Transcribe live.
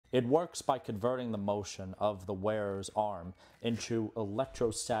It works by converting the motion of the wearer's arm into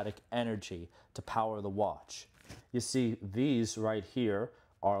electrostatic energy to power the watch. You see, these right here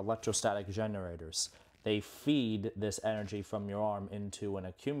are electrostatic generators. They feed this energy from your arm into an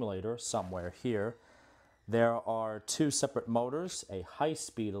accumulator somewhere here. There are two separate motors, a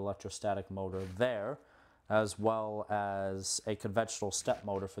high-speed electrostatic motor there, as well as a conventional step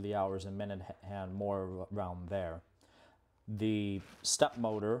motor for the hours and minute hand more around there. The step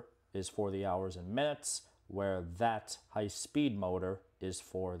motor is for the hours and minutes, where that high-speed motor is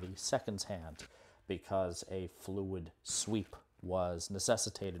for the seconds hand, because a fluid sweep was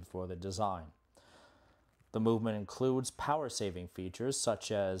necessitated for the design. The movement includes power-saving features, such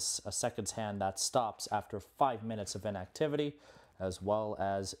as a seconds hand that stops after 5 minutes of inactivity, as well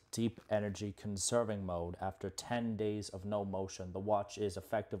as deep energy conserving mode after 10 days of no motion. The watch is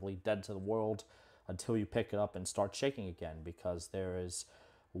effectively dead to the world until you pick it up and start shaking again, because there is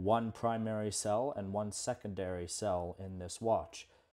one primary cell and one secondary cell in this watch.